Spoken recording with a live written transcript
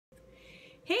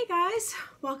Hey guys,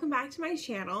 welcome back to my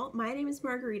channel. My name is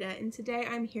Margarita and today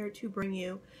I'm here to bring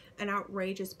you an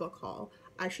outrageous book haul.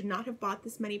 I should not have bought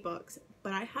this many books,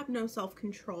 but I have no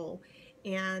self-control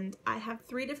and I have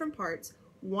 3 different parts.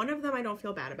 One of them I don't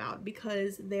feel bad about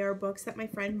because they are books that my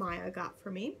friend Maya got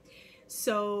for me.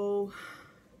 So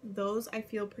those I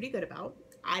feel pretty good about.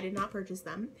 I did not purchase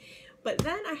them. But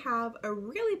then I have a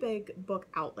really big book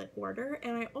outlet order,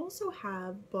 and I also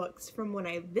have books from when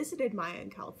I visited Maya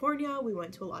in California. We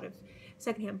went to a lot of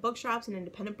secondhand bookshops and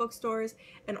independent bookstores,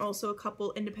 and also a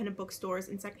couple independent bookstores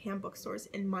and secondhand bookstores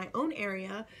in my own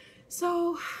area.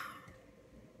 So,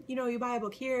 you know, you buy a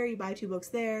book here, you buy 2 books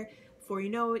there. Before you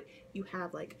know it, you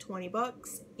have like 20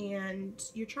 books, and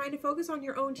you're trying to focus on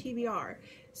your own TBR.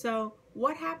 So,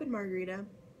 what happened, Margarita?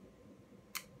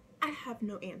 I have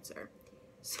no answer.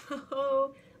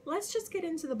 So let's just get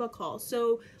into the book haul.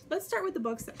 So let's start with the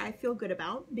books that I feel good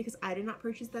about because I did not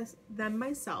purchase them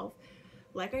myself.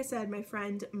 Like I said, my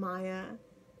friend Maya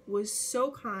was so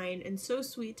kind and so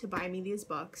sweet to buy me these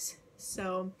books.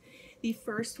 So the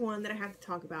first one that I have to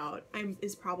talk about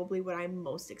is probably what I'm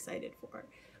most excited for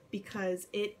because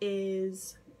it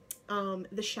is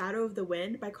The Shadow of the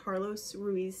Wind by Carlos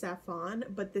Ruiz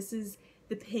Zafón, but this is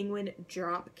the Penguin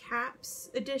Drop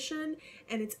Caps edition,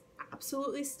 and it's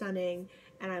absolutely stunning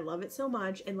and I love it so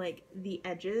much, and like the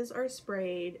edges are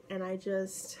sprayed and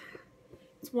it's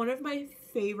one of my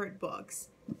favorite books.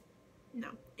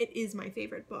 No, it is my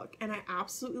favorite book and I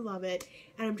absolutely love it,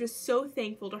 and I'm just so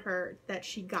thankful to her that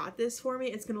she got this for me.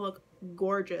 It's gonna look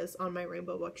gorgeous on my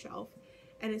rainbow bookshelf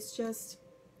and it's just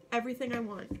everything I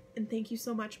want, and thank you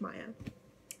so much, Maya.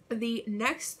 The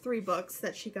next 3 books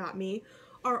that she got me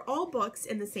are all books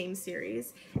in the same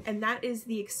series, and that is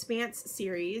the Expanse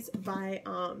series by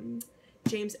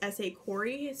James S.A.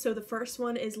 Corey. So the first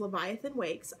one is Leviathan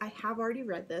Wakes. I have already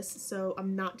read this, so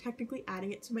I'm not technically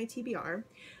adding it to my TBR,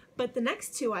 but the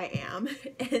next 2 I am,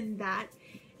 and that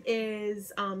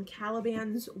is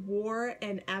Caliban's War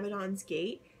and Abaddon's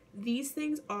Gate. These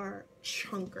things are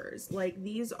chunkers. Like,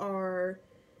 these are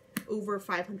over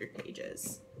 500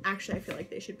 pages. Actually, I feel like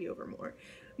they should be over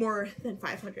more than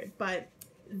 500, but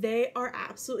they are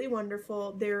absolutely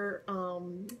wonderful. They're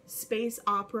space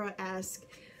opera-esque,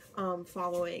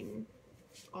 following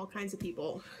all kinds of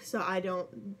people. So I don't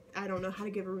know how to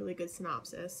give a really good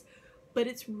synopsis, but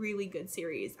it's really good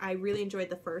series. I really enjoyed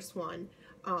the first one,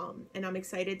 and I'm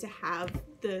excited to have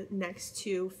the next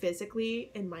 2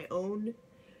 physically in my own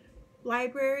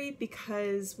library,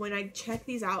 because when I check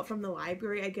these out from the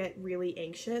library I get really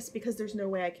anxious because there's no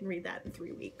way I can read that in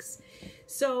 3 weeks.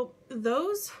 So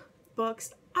those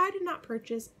books I did not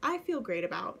purchase, I feel great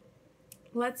about.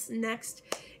 Let's next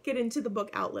get into the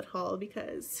book outlet haul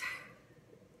because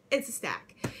it's a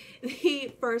stack.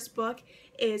 The first book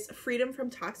is Freedom from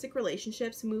Toxic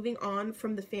Relationships, Moving On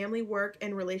from the Family, Work,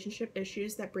 and Relationship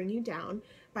Issues That Bring You Down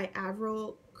by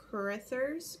Avril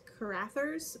Carruthers.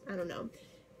 I don't know.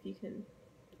 You can,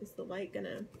 is the light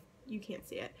gonna, you can't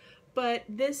see it, but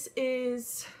this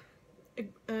is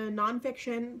a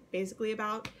nonfiction basically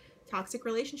about toxic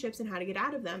relationships and how to get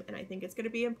out of them, and I think it's going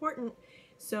to be important,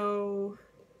 so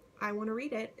I want to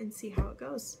read it and see how it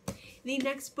goes. The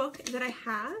next book that I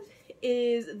have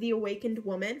is The Awakened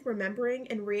Woman, Remembering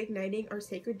and Reigniting Our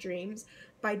Sacred Dreams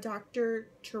by Dr.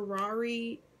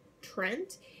 Terari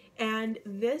Trent, and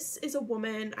this is a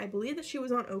woman, I believe that she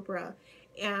was on Oprah,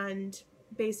 and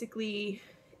basically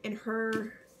in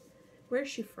her, where's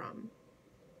she from?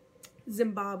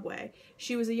 Zimbabwe.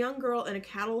 She was a young girl in a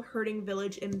cattle herding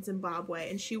village in Zimbabwe,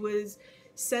 and she was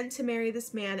sent to marry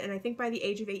this man, and I think by the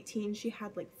age of 18 she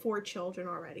had like 4 children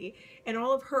already, and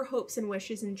all of her hopes and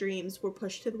wishes and dreams were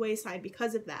pushed to the wayside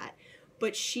because of that.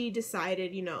 But she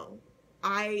decided, you know,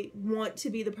 I want to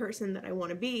be the person that I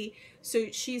want to be, so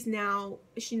she now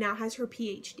has her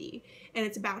PhD, and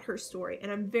it's about her story,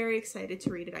 and I'm very excited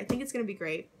to read it. I think it's going to be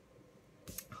great.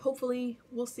 Hopefully,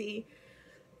 we'll see.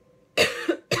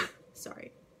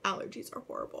 Sorry, allergies are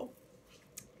horrible.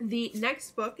 The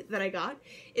next book that I got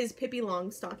is Pippi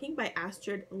Longstocking by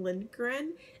Astrid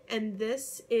Lindgren, and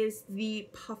this is the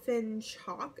Puffin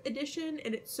Chalk edition,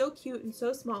 and it's so cute and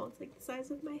so small. It's like the size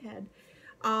of my head.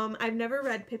 I've never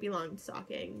read Pippi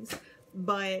Longstockings,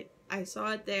 but I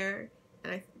saw it there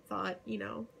and I thought, you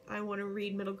know, I want to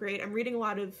read middle grade. I'm reading a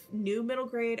lot of new middle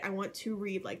grade. I want to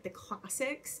read like the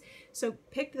classics, so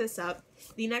picked this up.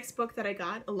 The next book that I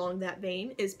got along that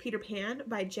vein is Peter Pan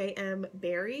by J.M.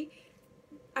 Barrie.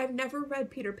 I've never read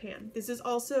Peter Pan. This is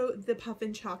also the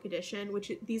Puffin Chalk edition,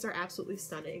 which these are absolutely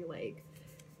stunning, like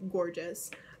gorgeous.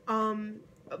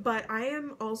 But I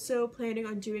am also planning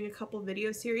on doing a couple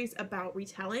video series about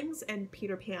retellings, and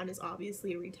Peter Pan is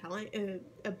obviously a retelling,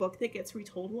 a book that gets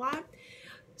retold a lot.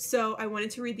 So I wanted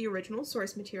to read the original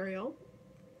source material,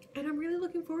 and I'm really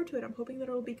looking forward to it. I'm hoping that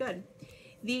it'll be good.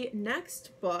 The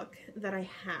next book that I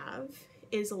have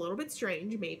is a little bit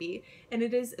strange, maybe, and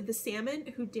it is The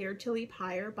Salmon Who Dared to Leap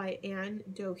Higher by An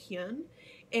Do-hyun.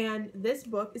 And this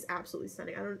book is absolutely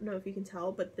stunning. I don't know if you can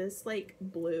tell, but this like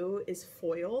blue is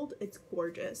foiled. It's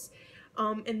gorgeous.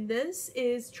 And this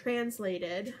is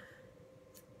translated.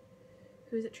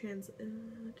 Who is it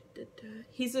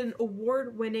He's an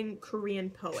award-winning Korean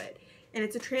poet, and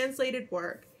it's a translated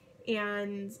work.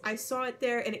 And I saw it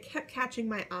there and it kept catching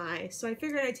my eye, so I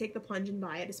figured I'd take the plunge and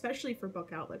buy it, especially for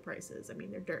book outlet prices. I mean,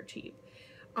 they're dirt cheap.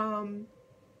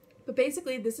 But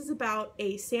basically this is about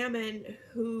a salmon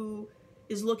who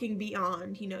is looking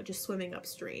beyond, you know, just swimming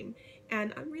upstream,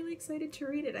 and I'm really excited to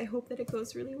read it. I hope that it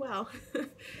goes really well.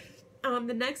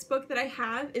 The next book that I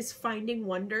have is Finding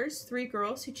Wonders: 3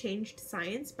 Girls Who Changed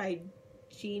Science by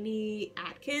Jeannie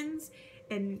Atkins.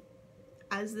 And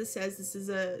as this says, this is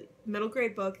a middle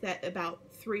grade book that about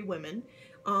 3 women,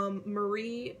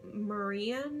 Mary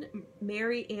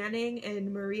Anning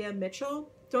and Maria Mitchell.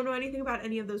 Don't know anything about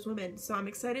any of those women, so I'm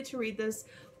excited to read this,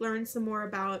 learn some more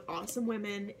about awesome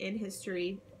women in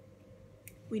history.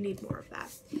 We need more of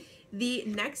that. The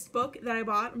next book that I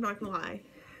bought, I'm not gonna lie,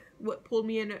 what pulled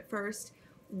me in at first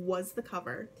was the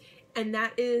cover, and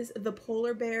that is The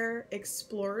Polar Bear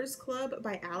Explorers Club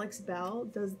by Alex Bell.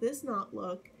 Does this not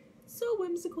look so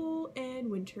whimsical and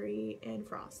wintry and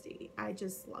frosty? I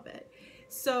just love it.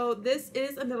 So this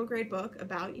is a middle grade book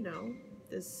about, you know,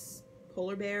 this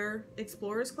Polar Bear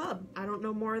Explorers Club. I don't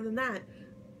know more than that,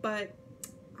 but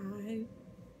I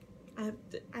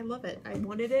love it. I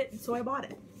wanted it, so I bought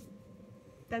it.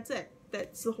 That's it.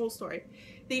 That's the whole story.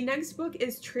 The next book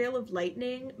is Trail of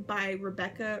Lightning by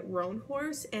Rebecca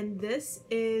Roanhorse, and this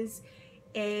is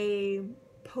a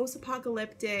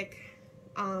post-apocalyptic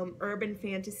urban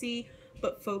fantasy,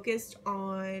 but focused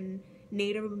on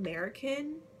Native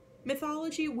American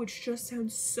mythology, which just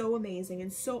sounds so amazing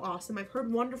and so awesome. I've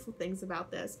heard wonderful things about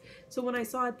this, so when I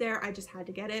saw it there, I just had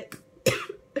to get it.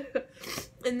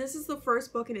 And this is the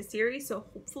first book in a series, so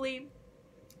hopefully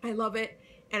I love it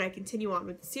and I continue on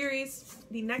with the series.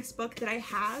 The next book that I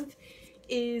have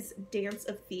is Dance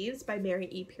of Thieves by Mary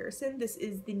E. Pearson. This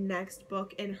is the next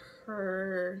book in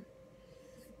her,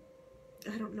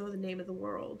 I don't know the name of the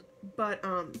world, but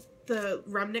the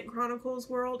Remnant Chronicles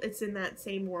world. It's in that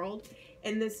same world,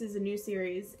 and this is a new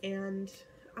series, and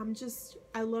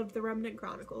I love the Remnant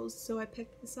Chronicles, so I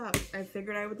picked this up. I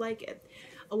figured I would like it.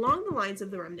 Along the lines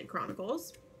of the Remnant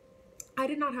Chronicles, I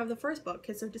did not have the first book,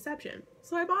 Kiss of Deception,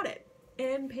 so I bought it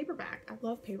in paperback. I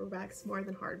love paperbacks more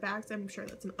than hardbacks. I'm sure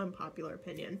that's an unpopular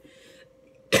opinion.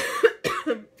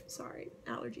 Sorry,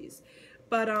 allergies.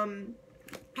 But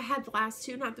I had the last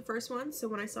 2, not the first one, so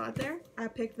when I saw it there, I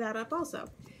picked that up also.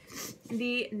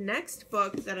 The next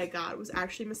book that I got was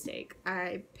actually a mistake.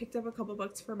 I picked up a couple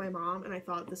books for my mom, and I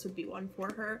thought this would be one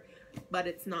for her, but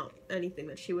it's not anything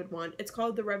that she would want. It's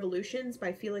called The Revolutions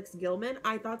by Felix Gilman.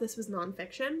 I thought this was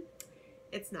nonfiction.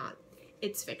 It's not.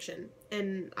 It's fiction,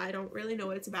 and I don't really know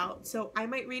what it's about, so I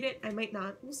might read it, I might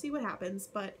not. We'll see what happens,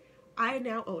 but I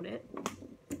now own it.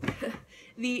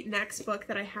 The next book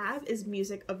that I have is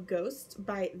Music of Ghosts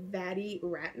by Vadi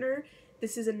Ratner.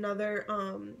 This is another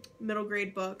middle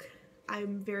grade book.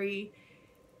 I'm very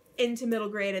into middle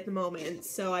grade at the moment,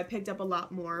 so I picked up a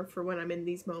lot more for when I'm in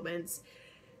these moments.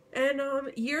 And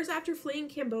years after fleeing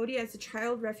Cambodia as a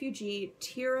child refugee,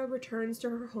 Tira returns to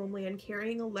her homeland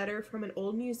carrying a letter from an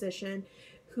old musician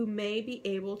who may be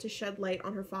able to shed light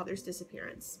on her father's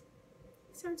disappearance.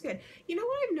 Sounds good. You know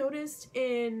what I've noticed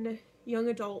in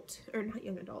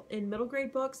in middle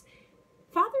grade books?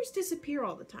 Fathers disappear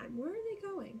all the time. Where are they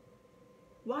going?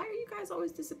 Why are you guys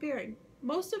always disappearing?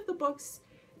 Most of the books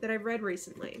that I've read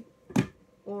recently,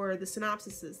 or the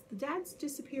synopsises, the dad's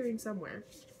disappearing somewhere.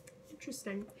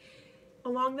 Interesting.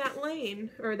 Along that lane,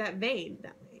 or that vein,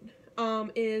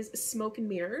 is Smoke and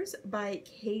Mirrors by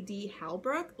K.D.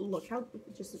 Halbrook. Look how,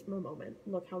 just a moment,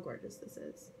 look how gorgeous this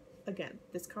is. Again,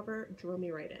 this cover drew me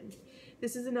right in.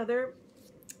 This is another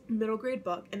middle grade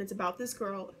book, and it's about this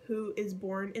girl who is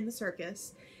born in the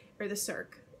circus, or the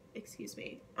cirque, excuse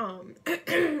me,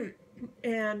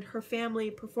 and her family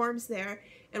performs there,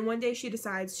 and one day she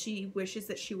decides she wishes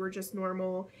that she were just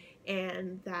normal,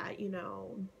 and that, you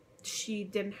know, she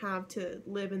didn't have to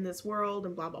live in this world,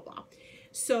 and blah blah blah.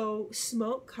 So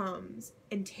Smoke comes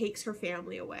and takes her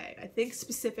family away, I think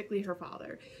specifically her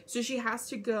father, so she has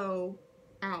to go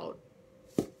out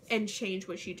and change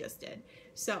what she just did.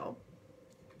 So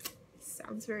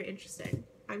sounds very interesting.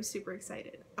 I'm super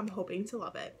excited. I'm hoping to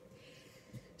love it.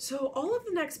 So all of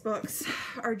the next books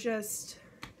are just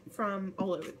from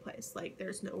all over the place. Like,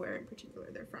 there's nowhere in particular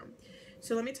they're from.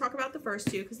 So let me talk about the first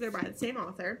two because they're by the same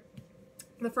author.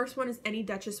 The first one is Any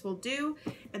Duchess Will Do,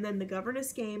 and then The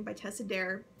Governess Game by Tessa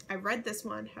Dare. I've read this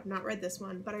one, have not read this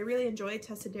one, but I really enjoy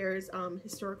Tessa Dare's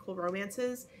historical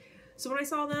romances. So when I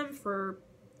saw them for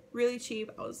really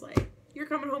cheap, I was like, you're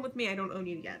coming home with me, I don't own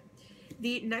you yet.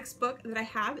 The next book that I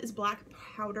have is Black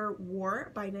Powder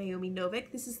War by Naomi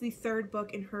Novik. This is the third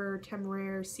book in her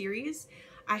Temeraire series.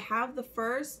 I have the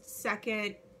first,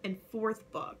 second, and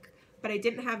fourth book, but I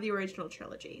didn't have the original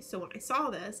trilogy. So when I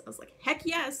saw this, I was like, heck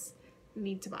yes,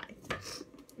 need to buy.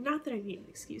 Not that I need an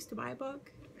excuse to buy a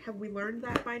book. Have we learned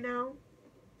that by now?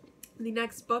 The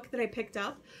next book that I picked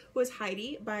up was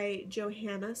Heidi by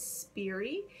Johanna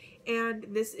Spyri, and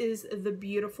this is the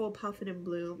beautiful Puffin and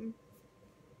Bloom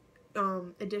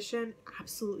edition.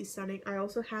 Absolutely stunning. I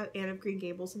also have Anne of Green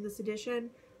Gables in this edition.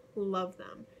 Love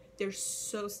them. They're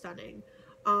so stunning.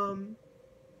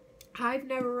 I've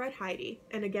never read Heidi,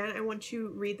 and again, I want to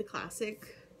read the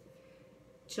classic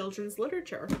children's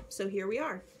literature, so here we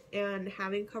are, and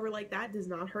having a cover like that does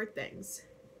not hurt things.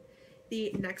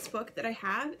 The next book that I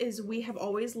have is We Have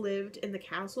Always Lived in the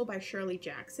Castle by Shirley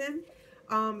Jackson.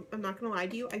 I'm not gonna lie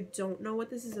to you, I don't know what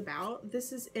this is about.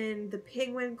 This is in the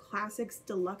Penguin Classics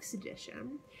Deluxe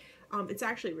Edition. It's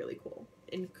actually really cool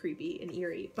and creepy and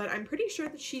eerie, but I'm pretty sure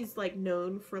that she's like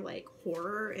known for like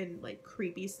horror and like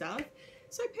creepy stuff.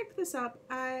 So I picked this up.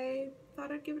 I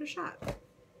thought I'd give it a shot.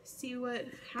 See what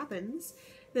happens.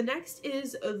 The next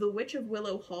is The Witch of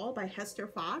Willow Hall by Hester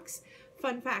Fox.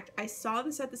 Fun fact, I saw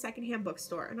this at the secondhand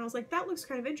bookstore and I was like, that looks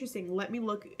kind of interesting. Let me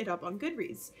look it up on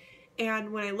Goodreads.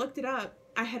 And when I looked it up,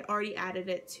 I had already added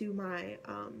it to my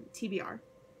TBR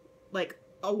like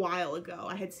a while ago.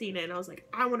 I had seen it and I was like,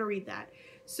 I want to read that.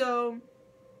 So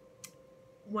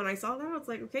when I saw that, I was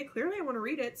like, okay, clearly I want to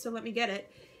read it, so let me get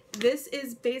it. This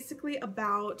is basically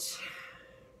about,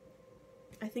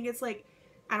 I think it's like,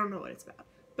 I don't know what it's about,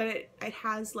 but it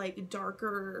has like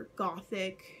darker,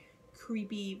 gothic,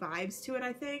 creepy vibes to it,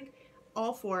 I think.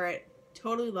 All for it.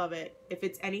 Totally love it. If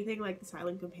it's anything like The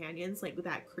Silent Companions, like with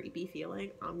that creepy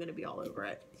feeling, I'm gonna be all over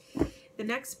it. The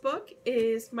next book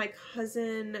is My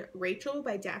Cousin Rachel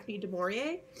by Daphne du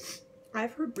Maurier.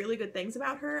 I've heard really good things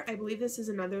about her. I believe this is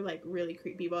another like really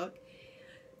creepy book.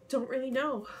 Don't really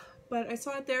know, but I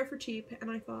saw it there for cheap and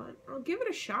I thought, I'll give it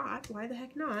a shot. Why the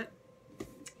heck not?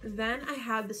 Then I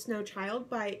have The Snow Child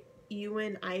by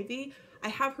Ewan Ivey. I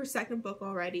have her second book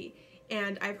already,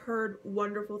 and I've heard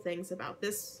wonderful things about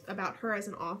this, about her as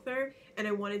an author, and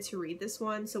I wanted to read this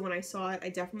one, so when I saw it, I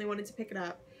definitely wanted to pick it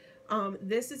up.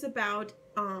 This is about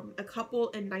a couple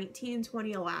in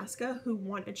 1920 Alaska who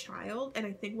want a child, and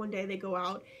I think one day they go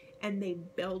out and they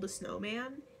build a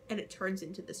snowman, and it turns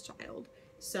into this child.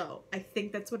 So I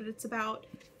think that's what it's about.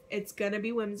 It's gonna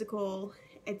be whimsical.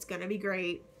 It's gonna be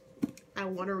great. I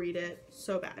want to read it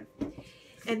so bad.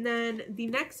 And then the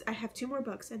next, I have two more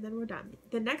books and then we're done.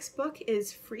 The next book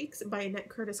is Freaks by Annette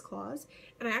Curtis Claus.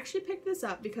 And I actually picked this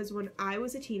up because when I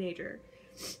was a teenager,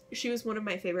 she was one of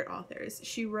my favorite authors.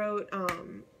 She wrote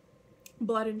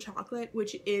Blood and Chocolate,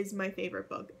 which is my favorite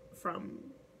book from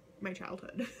my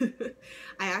childhood.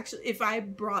 If I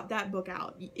brought that book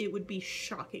out, it would be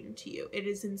shocking to you. It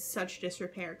is in such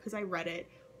disrepair because I read it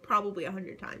probably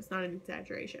 100 times, not an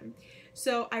exaggeration.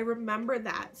 So I remember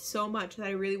that so much that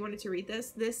I really wanted to read this.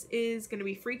 This is going to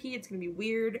be freaky, it's going to be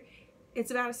weird.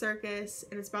 It's about a circus,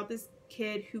 and it's about this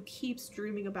kid who keeps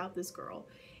dreaming about this girl,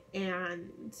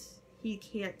 and he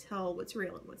can't tell what's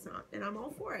real and what's not, and I'm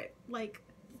all for it. Like,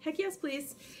 heck yes,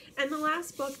 please. And the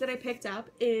last book that I picked up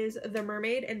is The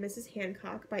Mermaid and Mrs.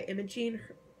 Hancock by Imogen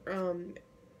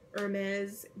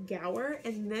Hermes Gower,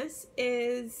 and this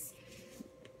is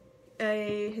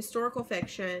a historical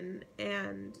fiction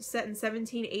and set in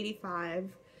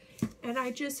 1785, and I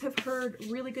just have heard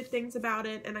really good things about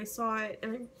it, and I saw it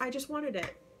and I just wanted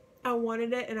it. I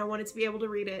wanted it, and I wanted to be able to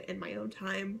read it in my own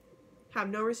time, have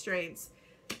no restraints,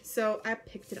 so I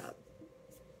picked it up.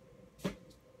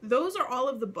 Those are all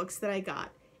of the books that I got.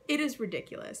 It is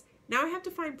ridiculous. Now I have to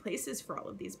find places for all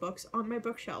of these books on my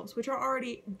bookshelves, which are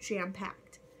already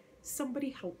jam-packed.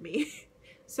 Somebody help me.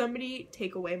 Somebody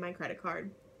take away my credit card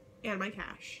and my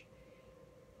cash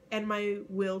and my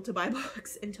will to buy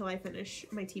books until I finish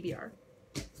my TBR.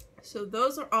 So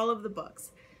those are all of the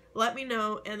books. Let me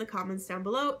know in the comments down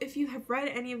below if you have read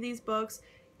any of these books,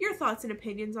 your thoughts and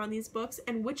opinions on these books,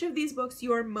 and which of these books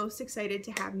you are most excited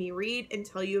to have me read and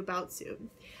tell you about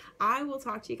soon. I will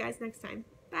talk to you guys next time.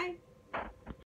 Bye!